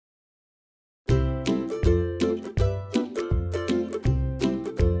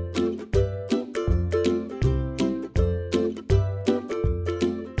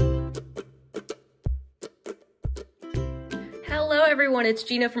everyone, it's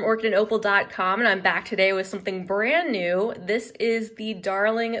Gina from orchidandopal.com, and I'm back today with something brand new. This is the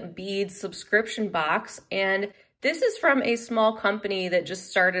Darling Bead subscription box, and this is from a small company that just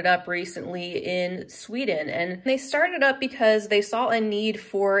started up recently in Sweden. And they started up because they saw a need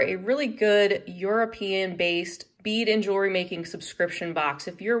for a really good European-based bead and jewelry making subscription box.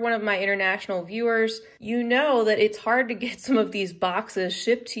 If you're one of my international viewers, you know that it's hard to get some of these boxes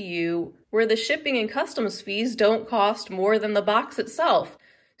shipped to you where the shipping and customs fees don't cost more than the box itself.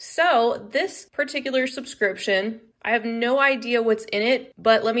 So this particular subscription, I have no idea what's in it,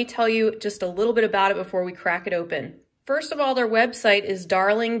 but let me tell you just a little bit about it before we crack it open. First of all, their website is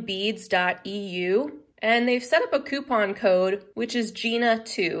darlingbeads.eu, and they've set up a coupon code, which is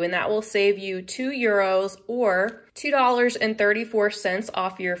GINA2, and that will save you €2 or $2.34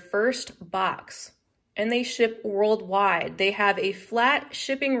 off your first box. And they ship worldwide. They have a flat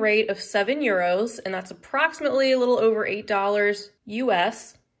shipping rate of €7, and that's approximately a little over $8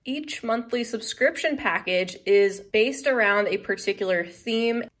 US. Each monthly subscription package is based around a particular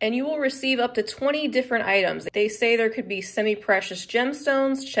theme, and you will receive up to 20 different items. They say there could be semi-precious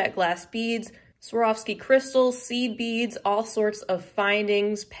gemstones, check glass beads, Swarovski crystals, seed beads, all sorts of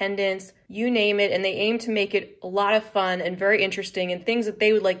findings, pendants, you name it, and they aim to make it a lot of fun and very interesting and things that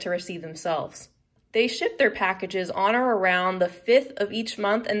they would like to receive themselves. They ship their packages on or around the 5th of each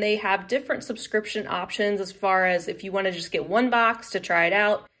month, and they have different subscription options as far as if you want to just get one box to try it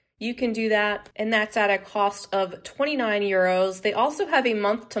out, you can do that, and that's at a cost of €29. They also have a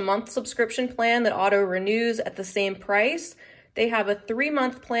month-to-month subscription plan that auto-renews at the same price. They have a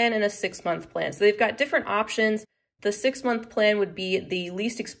 3-month plan and a 6-month plan. So they've got different options. The 6-month plan would be the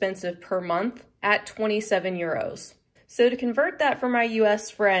least expensive per month at €27. So to convert that for my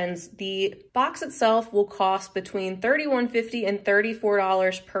US friends, the box itself will cost between $31.50 and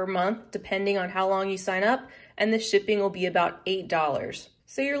 $34 per month, depending on how long you sign up, and the shipping will be about $8.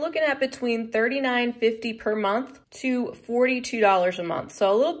 So you're looking at between $39.50 per month to $42 a month. So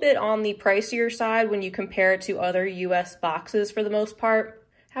a little bit on the pricier side when you compare it to other US boxes for the most part.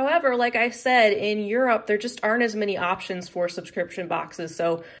 However, like I said, in Europe, there just aren't as many options for subscription boxes.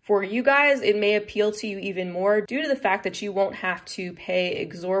 So for you guys, it may appeal to you even more due to the fact that you won't have to pay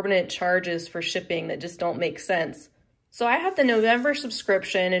exorbitant charges for shipping that just don't make sense. So I have the November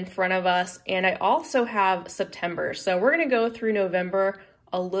subscription in front of us, and I also have September. So we're gonna go through November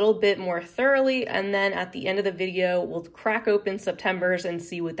a little bit more thoroughly, and then at the end of the video, we'll crack open September's and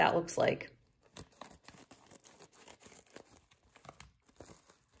see what that looks like.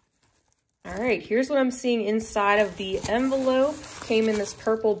 All right, here's what I'm seeing inside of the envelope. Came in this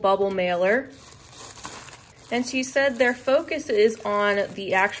purple bubble mailer. And she said their focus is on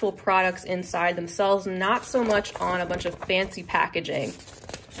the actual products inside themselves, not so much on a bunch of fancy packaging.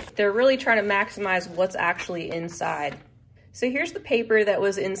 They're really trying to maximize what's actually inside. So here's the paper that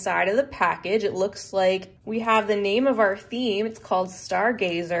was inside of the package. It looks like we have the name of our theme. It's called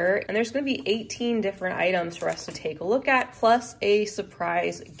Stargazer, and there's going to be 18 different items for us to take a look at, plus a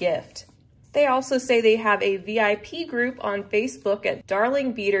surprise gift. They also say they have a VIP group on Facebook at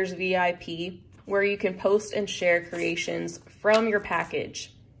Darling Beaders VIP, where you can post and share creations from your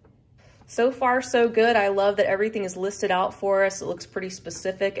package. So far, so good. I love that everything is listed out for us. It looks pretty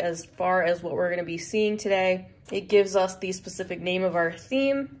specific as far as what we're going to be seeing today. It gives us the specific name of our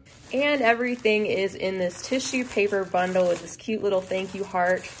theme, and everything is in this tissue paper bundle with this cute little thank you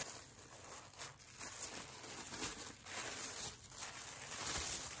heart.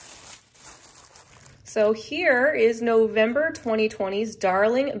 So here is November 2020's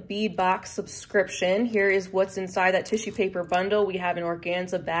Darling Bead Box subscription. Here is what's inside that tissue paper bundle. We have an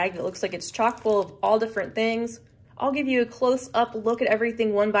organza bag that looks like it's chock full of all different things. I'll give you a close-up look at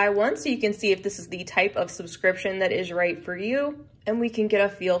everything one by one so you can see if this is the type of subscription that is right for you, and we can get a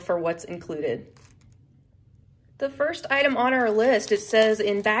feel for what's included. The first item on our list, it says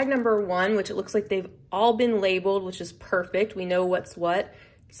in bag number 1, which it looks like they've all been labeled, which is perfect. We know what's what.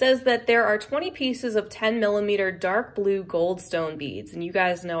 Says that there are 20 pieces of 10mm dark blue goldstone beads. And you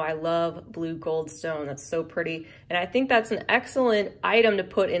guys know I love blue goldstone. That's so pretty. And I think that's an excellent item to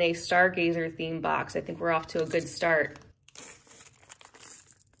put in a Stargazer theme box. I think we're off to a good start.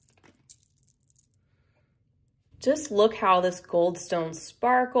 Just look how this goldstone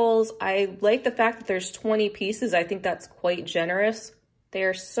sparkles. I like the fact that there's 20 pieces. I think that's quite generous. They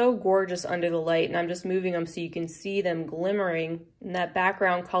are so gorgeous under the light, and I'm just moving them so you can see them glimmering, and that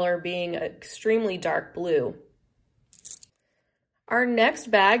background color being extremely dark blue. Our next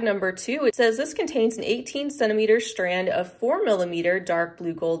bag, number 2, it says this contains an 18cm strand of 4mm dark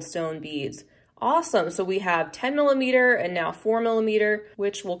blue goldstone beads. Awesome, so we have 10mm and now 4mm,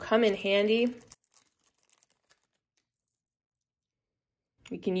 which will come in handy.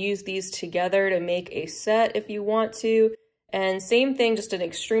 You can use these together to make a set if you want to. And same thing, just an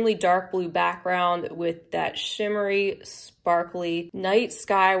extremely dark blue background with that shimmery, sparkly night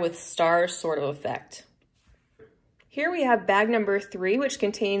sky with stars sort of effect. Here we have bag number 3, which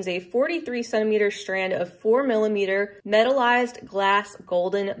contains a 43 centimeter strand of 4mm metallized glass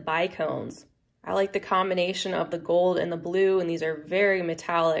golden bicones. I like the combination of the gold and the blue, and these are very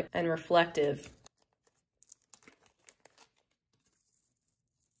metallic and reflective.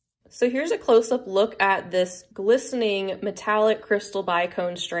 So here's a close-up look at this glistening metallic crystal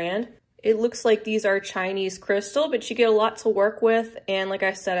bicone strand. It looks like these are Chinese crystal, but you get a lot to work with. And like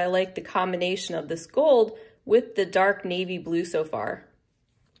I said, I like the combination of this gold with the dark navy blue so far.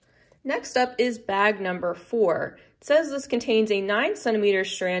 Next up is bag number 4. It says this contains a 9 centimeter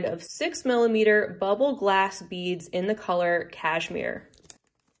strand of 6mm bubble glass beads in the color cashmere.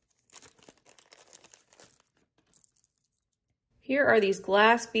 Here are these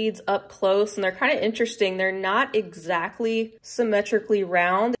glass beads up close, and they're kind of interesting. They're not exactly symmetrically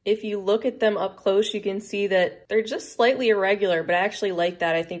round. If you look at them up close, you can see that they're just slightly irregular, but I actually like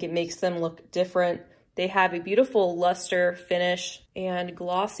that. I think it makes them look different. They have a beautiful luster finish and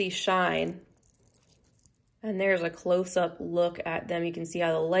glossy shine. And there's a close-up look at them. You can see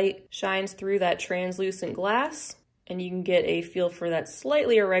how the light shines through that translucent glass, and you can get a feel for that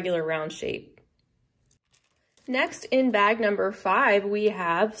slightly irregular round shape. Next, in bag number 5, we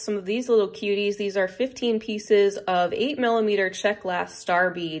have some of these little cuties. These are 15 pieces of 8mm check glass star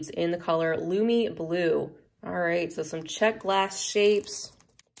beads in the color Lumi Blue. All right, so some check glass shapes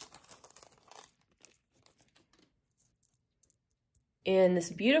in this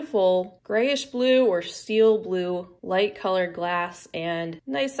beautiful grayish blue or steel blue light colored glass, and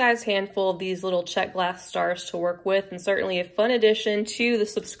nice size handful of these little check glass stars to work with, and certainly a fun addition to the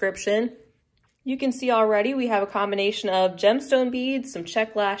subscription. You can see already we have a combination of gemstone beads, some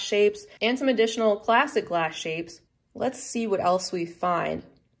check glass shapes, and some additional classic glass shapes. Let's see what else we find.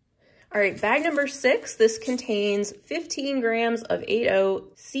 All right, bag number 6, this contains 15 grams of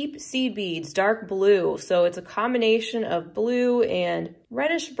 8/0 seep seed beads, dark blue. So it's a combination of blue and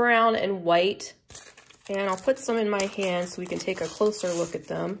reddish brown and white. And I'll put some in my hand so we can take a closer look at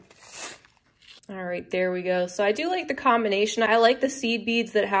them. All right, there we go. So I do like the combination. I like the seed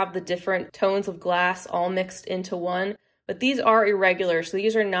beads that have the different tones of glass all mixed into one, but these are irregular. So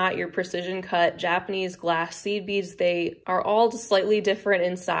these are not your precision cut Japanese glass seed beads. They are all just slightly different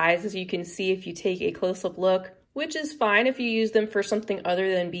in size, as you can see if you take a close-up look, which is fine if you use them for something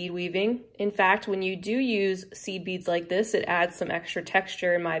other than bead weaving. In fact, when you do use seed beads like this, it adds some extra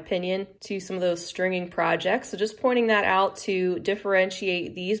texture, in my opinion, to some of those stringing projects. So just pointing that out to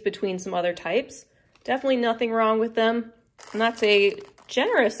differentiate these between some other types. Definitely nothing wrong with them. And that's a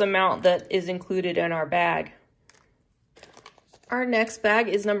generous amount that is included in our bag. Our next bag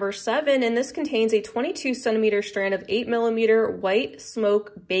is number 7, and this contains a 22 centimeter strand of 8mm white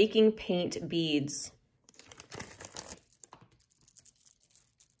smoke baking paint beads.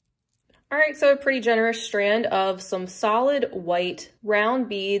 All right, so a pretty generous strand of some solid white round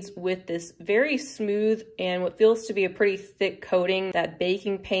beads with this very smooth and what feels to be a pretty thick coating. That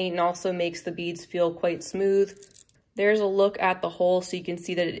baking paint also makes the beads feel quite smooth. There's a look at the hole so you can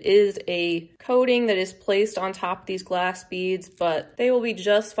see that it is a coating that is placed on top of these glass beads, but they will be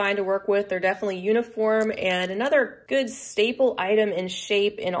just fine to work with. They're definitely uniform and another good staple item in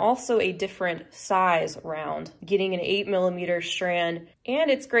shape, and also a different size round, getting an 8mm strand.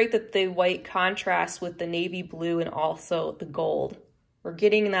 And it's great that the white contrasts with the navy blue and also the gold. We're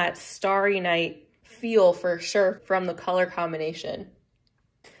getting that starry night feel for sure from the color combination.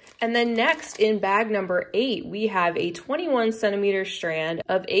 And then next in bag number 8, we have a 21 centimeter strand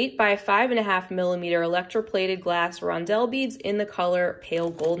of 8 by 5.5mm electroplated glass rondelle beads in the color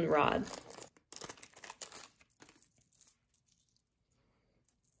pale goldenrod.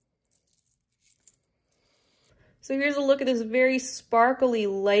 So here's a look at this very sparkly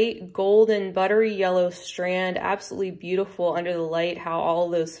light golden buttery yellow strand. Absolutely beautiful under the light, how all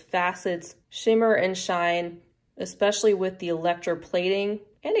of those facets shimmer and shine, especially with the electroplating.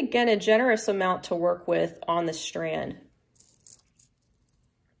 And again, a generous amount to work with on the strand.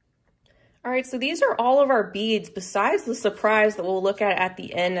 All right, so these are all of our beads besides the surprise that we'll look at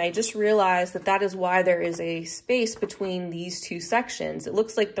the end. I just realized that that is why there is a space between these two sections. It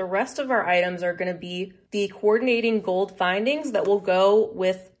looks like the rest of our items are going to be the coordinating gold findings that will go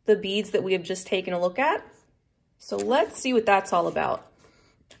with the beads that we have just taken a look at. So let's see what that's all about.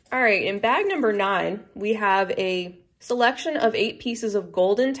 All right, in bag number 9, we have a selection of 8 pieces of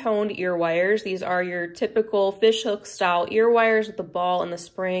golden toned ear wires. These are your typical fishhook style ear wires with the ball and the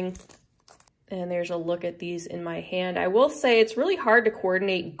spring. And there's a look at these in my hand. I will say it's really hard to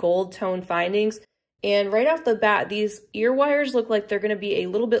coordinate gold tone findings. And right off the bat, these ear wires look like they're going to be a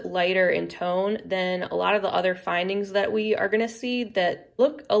little bit lighter in tone than a lot of the other findings that we are going to see that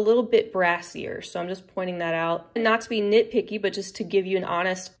look a little bit brassier. So I'm just pointing that out. And not to be nitpicky, but just to give you an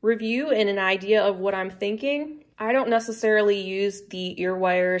honest review and an idea of what I'm thinking. I don't necessarily use the ear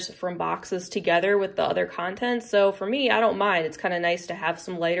wires from boxes together with the other content. So for me, I don't mind. It's kind of nice to have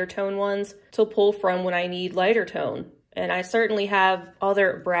some lighter tone ones to pull from when I need lighter tone. And I certainly have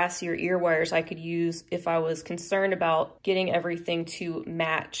other brassier ear wires I could use if I was concerned about getting everything to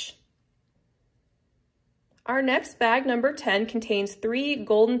match. Our next bag, number 10, contains 3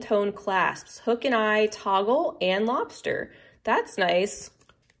 golden tone clasps, hook and eye, toggle, and lobster. That's nice.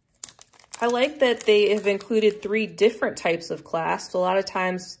 I like that they have included 3 different types of clasps. A lot of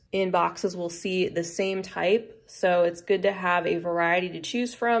times in boxes we'll see the same type, so it's good to have a variety to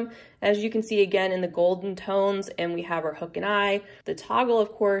choose from. As you can see again in the golden tones, and we have our hook and eye, the toggle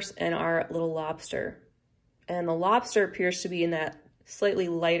of course, and our little lobster. And the lobster appears to be in that slightly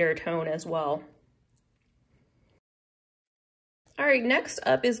lighter tone as well. All right, next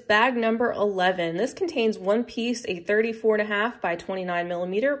up is bag number 11. This contains one piece, a 34.5 by 29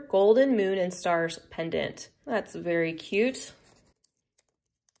 millimeter golden moon and stars pendant. That's very cute.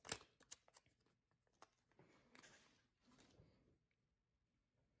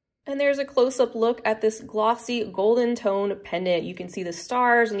 And there's a close-up look at this glossy golden tone pendant. You can see the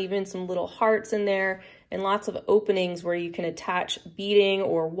stars and even some little hearts in there, and lots of openings where you can attach beading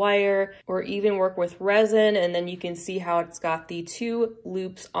or wire or even work with resin. And then you can see how it's got the 2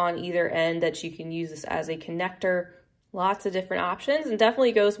 loops on either end that you can use this as a connector. Lots of different options, and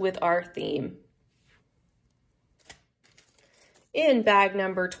definitely goes with our theme. In bag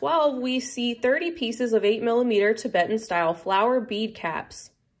number 12, we see 30 pieces of 8mm Tibetan style flower bead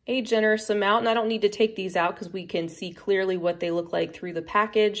caps. A generous amount, and I don't need to take these out because we can see clearly what they look like through the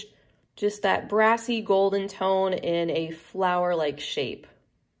package. Just that brassy golden tone in a flower-like shape.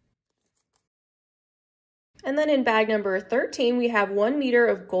 And then in bag number 13, we have 1 meter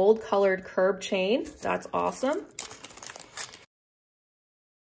of gold colored curb chain. That's awesome.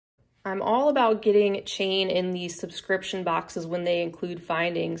 I'm all about getting chain in these subscription boxes when they include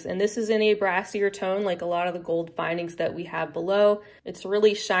findings, and this is in a brassier tone like a lot of the gold findings that we have below. It's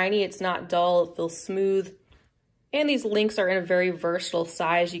really shiny, it's not dull, it feels smooth, and these links are in a very versatile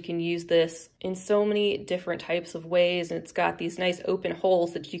size. You can use this in so many different types of ways, and it's got these nice open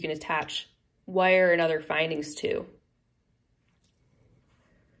holes that you can attach wire and other findings to.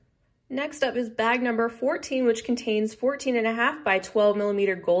 Next up is bag number 14, which contains 14.5 by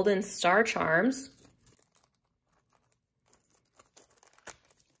 12mm golden star charms.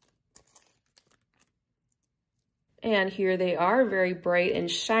 And here they are, very bright and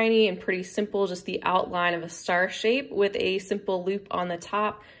shiny and pretty simple, just the outline of a star shape with a simple loop on the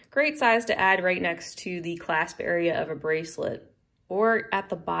top. Great size to add right next to the clasp area of a bracelet or at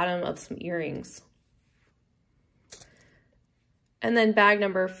the bottom of some earrings. And then bag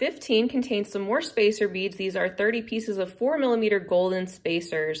number 15 contains some more spacer beads. These are 30 pieces of 4mm golden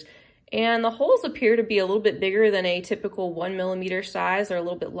spacers. And the holes appear to be a little bit bigger than a typical 1mm size. They're a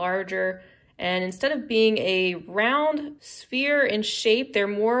little bit larger. And instead of being a round sphere in shape, they're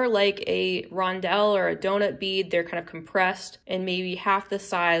more like a rondelle or a donut bead. They're kind of compressed and maybe half the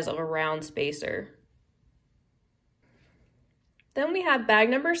size of a round spacer. Then we have bag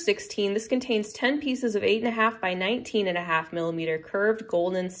number 16. This contains 10 pieces of 8.5 by 19.5mm curved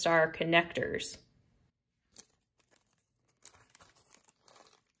golden star connectors.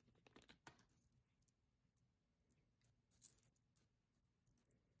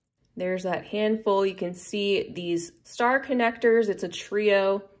 There's that handful. You can see these star connectors. It's a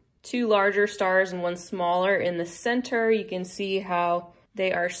trio, 2 larger stars and 1 smaller in the center. You can see how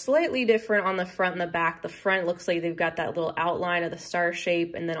they are slightly different on the front and the back. The front looks like they've got that little outline of the star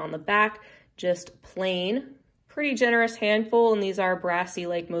shape, and then on the back, just plain. Pretty generous handful, and these are brassy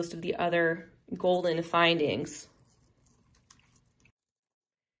like most of the other golden findings.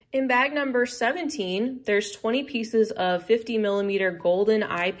 In bag number 17, there's 20 pieces of 50mm golden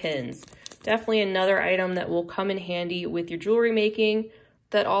eye pins. Definitely another item that will come in handy with your jewelry making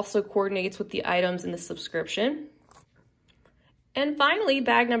that also coordinates with the items in the subscription. And finally,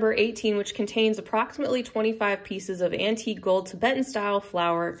 bag number 18, which contains approximately 25 pieces of antique gold Tibetan style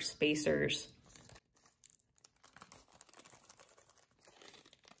flower spacers.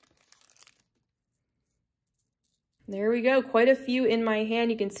 There we go, quite a few in my hand.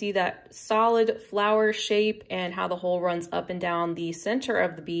 You can see that solid flower shape and how the hole runs up and down the center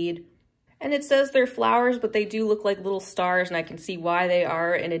of the bead. And it says they're flowers, but they do look like little stars, and I can see why they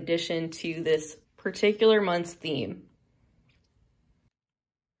are in addition to this particular month's theme.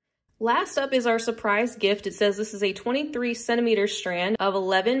 Last up is our surprise gift. It says this is a 23 centimeter strand of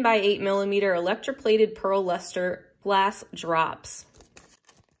 11 by 8 millimeter electroplated pearl luster glass drops.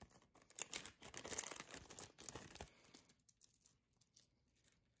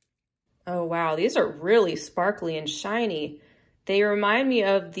 Oh wow, these are really sparkly and shiny. They remind me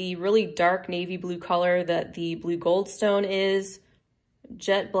of the really dark navy blue color that the blue goldstone is,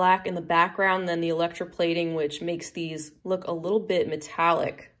 jet black in the background, then the electroplating, which makes these look a little bit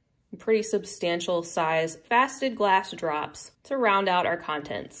metallic. Pretty substantial size faceted glass drops to round out our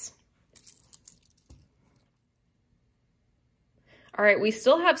contents. All right, we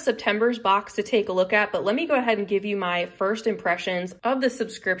still have September's box to take a look at, but let me go ahead and give you my first impressions of the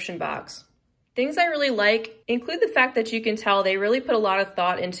subscription box. Things I really like include the fact that you can tell they really put a lot of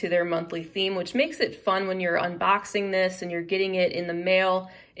thought into their monthly theme, which makes it fun when you're unboxing this and you're getting it in the mail.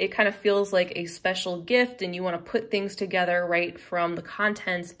 It kind of feels like a special gift and you want to put things together right from the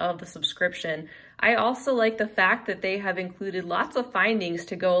contents of the subscription. I also like the fact that they have included lots of findings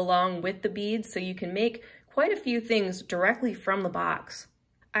to go along with the beads, so you can make quite a few things directly from the box.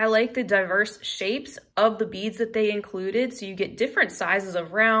 I like the diverse shapes of the beads that they included, so you get different sizes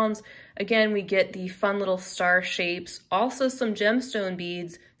of rounds. Again, we get the fun little star shapes, also some gemstone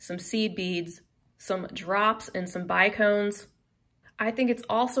beads, some seed beads, some drops, and some bicones. I think it's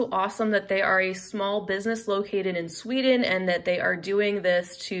also awesome that they are a small business located in Sweden and that they are doing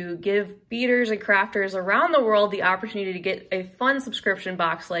this to give beaders and crafters around the world the opportunity to get a fun subscription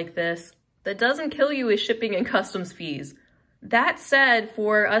box like this that doesn't kill you with shipping and customs fees. That said,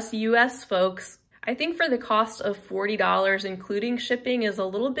 for us US folks, I think for the cost of $40, including shipping, is a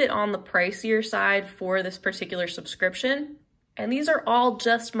little bit on the pricier side for this particular subscription. And these are all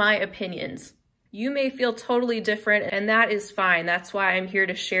just my opinions. You may feel totally different, and that is fine. That's why I'm here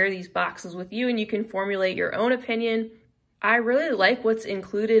to share these boxes with you, and you can formulate your own opinion. I really like what's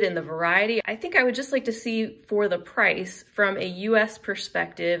included in the variety. I think I would just like to see for the price from a US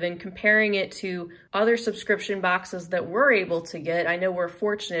perspective and comparing it to other subscription boxes that we're able to get. I know we're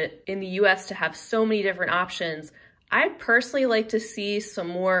fortunate in the US to have so many different options. I'd personally like to see some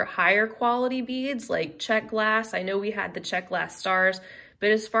more higher quality beads like check glass. I know we had the check glass stars, but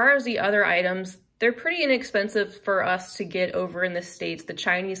as far as the other items, they're pretty inexpensive for us to get over in the States. The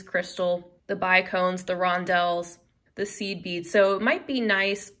Chinese crystal, the bicones, the rondelles, the seed beads. So it might be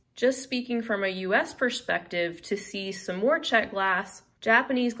nice, just speaking from a US perspective, to see some more check glass,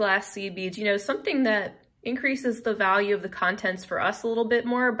 Japanese glass seed beads, you know, something that increases the value of the contents for us a little bit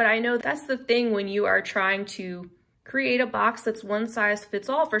more. But I know that's the thing when you are trying to create a box that's one size fits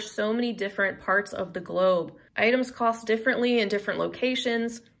all for so many different parts of the globe. Items cost differently in different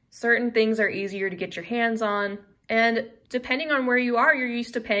locations. Certain things are easier to get your hands on. And depending on where you are, you're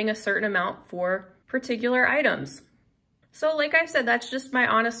used to paying a certain amount for particular items. So like I said, that's just my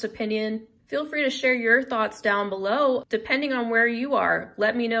honest opinion. Feel free to share your thoughts down below, depending on where you are.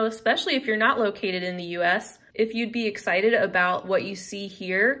 Let me know, especially if you're not located in the US, if you'd be excited about what you see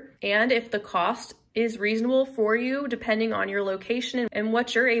here and if the cost is reasonable for you depending on your location and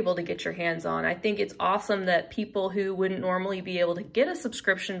what you're able to get your hands on. I think it's awesome that people who wouldn't normally be able to get a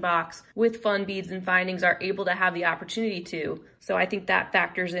subscription box with fun beads and findings are able to have the opportunity to. So I think that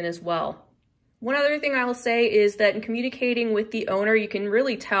factors in as well. One other thing I will say is that in communicating with the owner, you can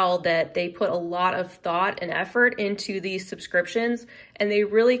really tell that they put a lot of thought and effort into these subscriptions, and they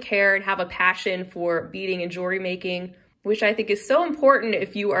really care and have a passion for beading and jewelry making, which I think is so important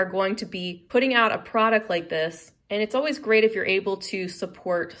if you are going to be putting out a product like this. And it's always great if you're able to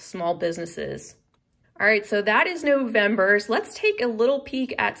support small businesses. All right, so that is November's. Let's take a little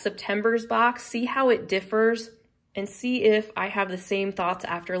peek at September's box, see how it differs, and see if I have the same thoughts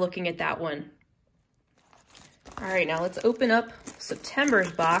after looking at that one. All right, now let's open up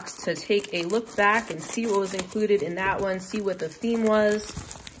September's box to take a look back and see what was included in that one, see what the theme was.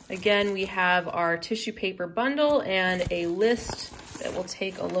 Again, we have our tissue paper bundle and a list that we'll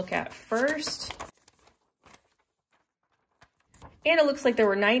take a look at first. And it looks like there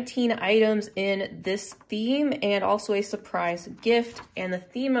were 19 items in this theme and also a surprise gift. And the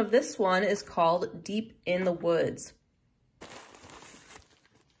theme of this one is called Deep in the Woods.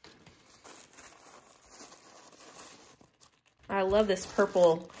 I love this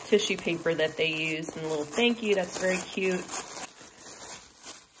purple tissue paper that they used and a little thank you. That's very cute.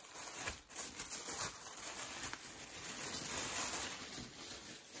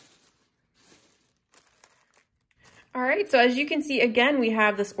 All right, so as you can see, again, we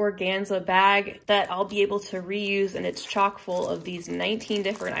have this organza bag that I'll be able to reuse, and it's chock full of these 19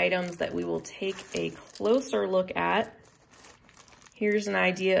 different items that we will take a closer look at. Here's an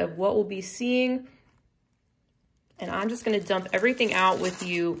idea of what we'll be seeing. And I'm just gonna dump everything out with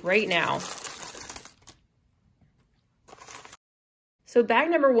you right now. So bag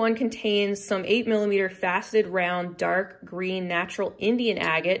number 1 contains some 8mm faceted round dark green natural Indian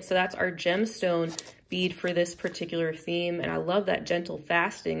agate. So that's our gemstone bead for this particular theme. And I love that gentle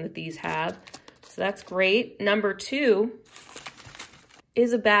faceting that these have. So that's great. Number 2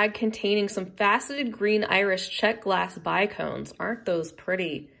 is a bag containing some faceted green iris check glass bicones. Aren't those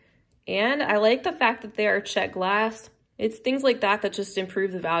pretty? And I like the fact that they are check glass. It's things like that that just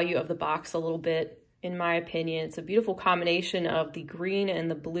improve the value of the box a little bit, in my opinion. It's a beautiful combination of the green and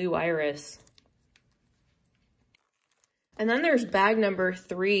the blue iris. And then there's bag number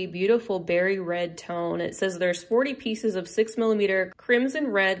 3, beautiful berry red tone. It says there's 40 pieces of 6mm crimson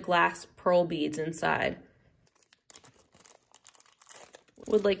red glass pearl beads inside.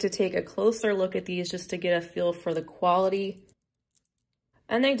 Would like to take a closer look at these just to get a feel for the quality.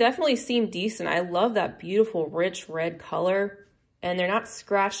 And they definitely seem decent. I love that beautiful rich red color. And they're not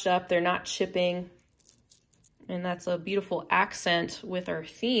scratched up, they're not chipping. And that's a beautiful accent with our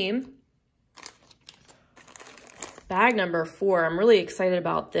theme. Bag number 4, I'm really excited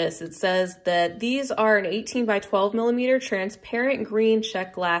about this. It says that these are an 18 by 12mm transparent green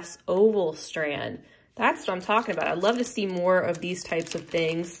check glass oval strand. That's what I'm talking about. I'd love to see more of these types of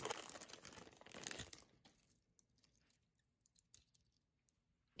things.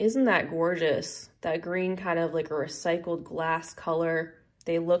 Isn't that gorgeous? That green kind of like a recycled glass color.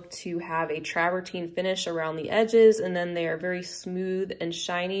 They look to have a travertine finish around the edges, and then they are very smooth and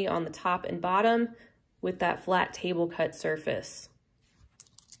shiny on the top and bottom with that flat table cut surface.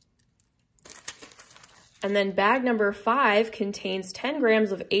 And then bag number 5 contains 10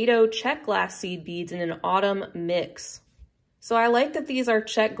 grams of 8/0 check glass seed beads in an autumn mix. So I like that these are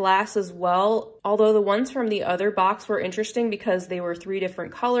check glass as well, although the ones from the other box were interesting because they were 3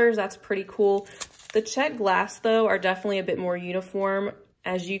 different colors. That's pretty cool. The check glass, though, are definitely a bit more uniform.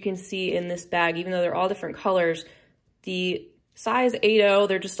 As you can see in this bag, even though they're all different colors, the size 8/0,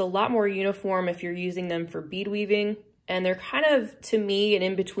 they're just a lot more uniform if you're using them for bead weaving. And they're kind of, to me, an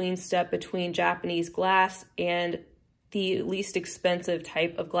in-between step between Japanese glass and the least expensive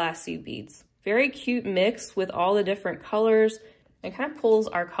type of glass seed beads. Very cute mix with all the different colors, and kind of pulls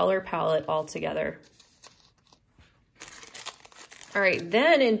our color palette all together. All right,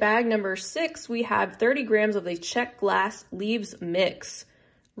 then in bag number 6, we have 30 grams of the check glass leaves mix.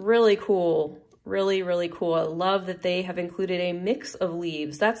 Really cool. Really, really cool. I love that they have included a mix of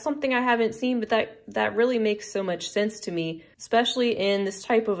leaves. That's something I haven't seen, but that really makes so much sense to me, especially in this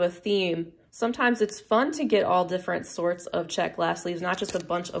type of a theme. Sometimes it's fun to get all different sorts of check glass leaves, not just a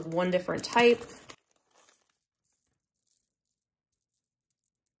bunch of one different type.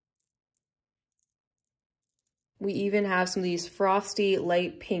 We even have some of these frosty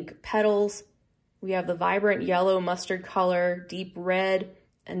light pink petals. We have the vibrant yellow mustard color, deep red,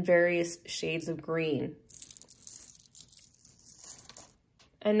 and various shades of green.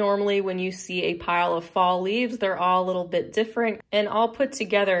 And normally when you see a pile of fall leaves, they're all a little bit different and all put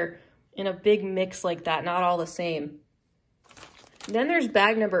together in a big mix like that, not all the same. Then there's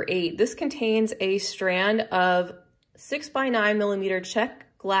bag number 8. This contains a strand of 6 by 9mm check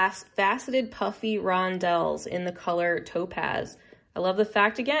glass faceted puffy rondelles in the color topaz. I love the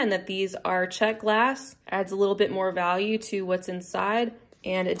fact, again, that these are check glass. Adds a little bit more value to what's inside,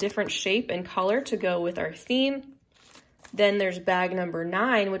 and a different shape and color to go with our theme. Then there's bag number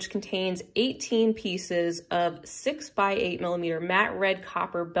 9, which contains 18 pieces of 6 by 8mm matte red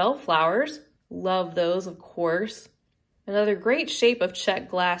copper bellflowers. Love those, of course. Another great shape of check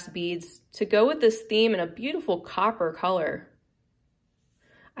glass beads to go with this theme in a beautiful copper color.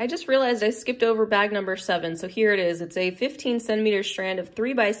 I just realized I skipped over bag number 7, so here it is. It's a 15cm strand of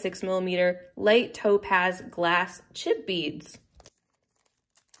 3 by 6mm light topaz glass chip beads.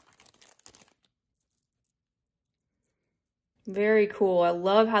 Very cool. I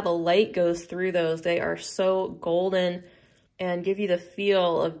love how the light goes through those. They are so golden and give you the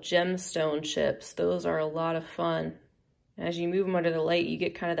feel of gemstone chips. Those are a lot of fun. As you move them under the light, you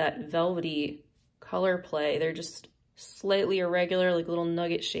get kind of that velvety color play. They're just slightly irregular, like little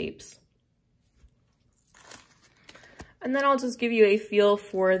nugget shapes. And then I'll just give you a feel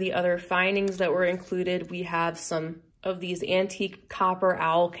for the other findings that were included. We have some of these antique copper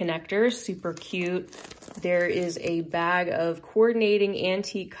owl connectors, super cute. There is a bag of coordinating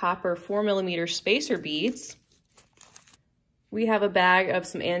antique copper 4mm spacer beads. We have a bag of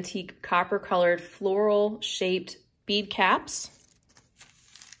some antique copper colored floral shaped bead caps.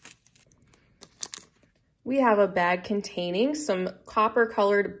 We have a bag containing some copper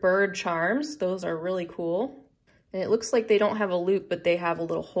colored bird charms. Those are really cool. And it looks like they don't have a loop, but they have a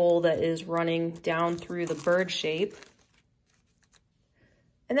little hole that is running down through the bird shape.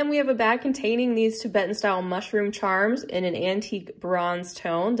 And then we have a bag containing these Tibetan style mushroom charms in an antique bronze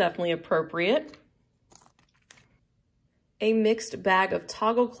tone, definitely appropriate. A mixed bag of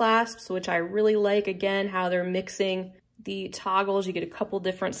toggle clasps, which I really like, again, how they're mixing the toggles. You get a couple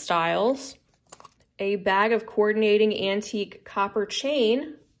different styles. A bag of coordinating antique copper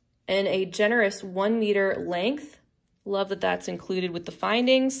chain and a generous 1 meter length. Love that that's included with the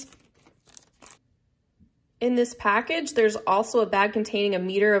findings. In this package, there's also a bag containing 1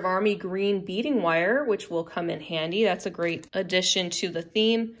 meter of army green beading wire, which will come in handy. That's a great addition to the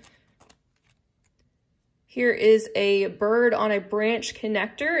theme. Here is a bird on a branch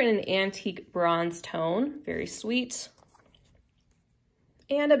connector in an antique bronze tone. Very sweet.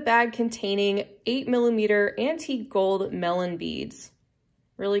 And a bag containing 8mm antique gold melon beads.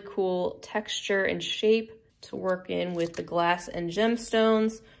 Really cool texture and shape to work in with the glass and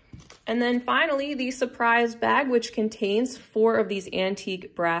gemstones. And then finally, the surprise bag, which contains 4 of these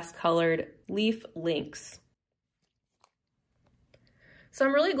antique brass colored leaf links. So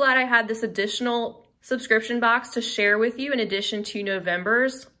I'm really glad I had this additional subscription box to share with you in addition to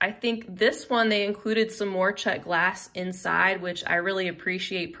November's. I think this one, they included some more cut glass inside, which I really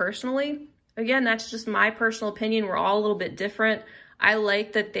appreciate personally. Again, that's just my personal opinion. We're all a little bit different. I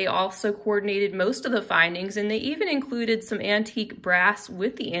like that they also coordinated most of the findings, and they even included some antique brass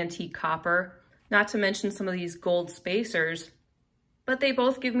with the antique copper, not to mention some of these gold spacers. But they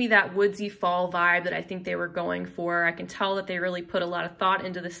both give me that woodsy fall vibe that I think they were going for. I can tell that they really put a lot of thought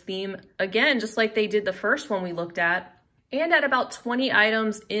into this theme. Again, just like they did the first one we looked at. And at about 20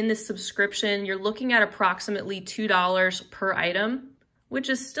 items in this subscription, you're looking at approximately $2 per item, which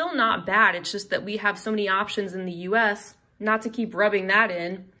is still not bad. It's just that we have so many options in the US, not to keep rubbing that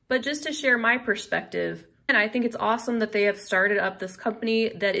in, but just to share my perspective. And I think it's awesome that they have started up this company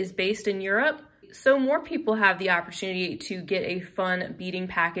that is based in Europe, so more people have the opportunity to get a fun beading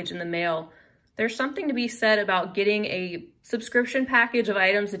package in the mail. There's something to be said about getting a subscription package of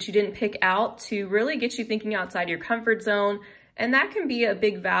items that you didn't pick out to really get you thinking outside your comfort zone, and that can be a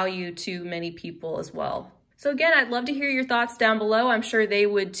big value to many people as well. So again, I'd love to hear your thoughts down below. I'm sure they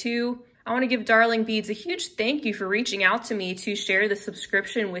would too. I want to give Darling Beads a huge thank you for reaching out to me to share the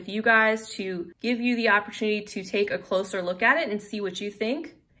subscription with you guys, to give you the opportunity to take a closer look at it and see what you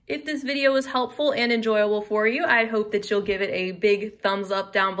think. If this video was helpful and enjoyable for you, I hope that you'll give it a big thumbs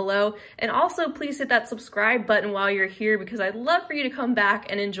up down below. And also please hit that subscribe button while you're here, because I'd love for you to come back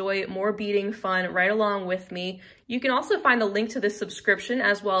and enjoy more beading fun right along with me. You can also find the link to this subscription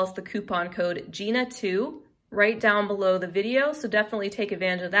as well as the coupon code GINA2 right down below the video. So definitely take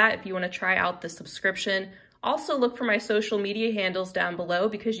advantage of that if you want to try out the subscription. Also look for my social media handles down below,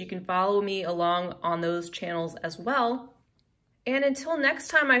 because you can follow me along on those channels as well. And until next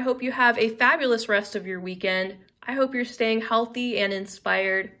time, I hope you have a fabulous rest of your weekend. I hope you're staying healthy and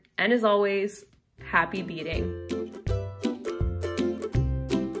inspired. And as always, happy beading.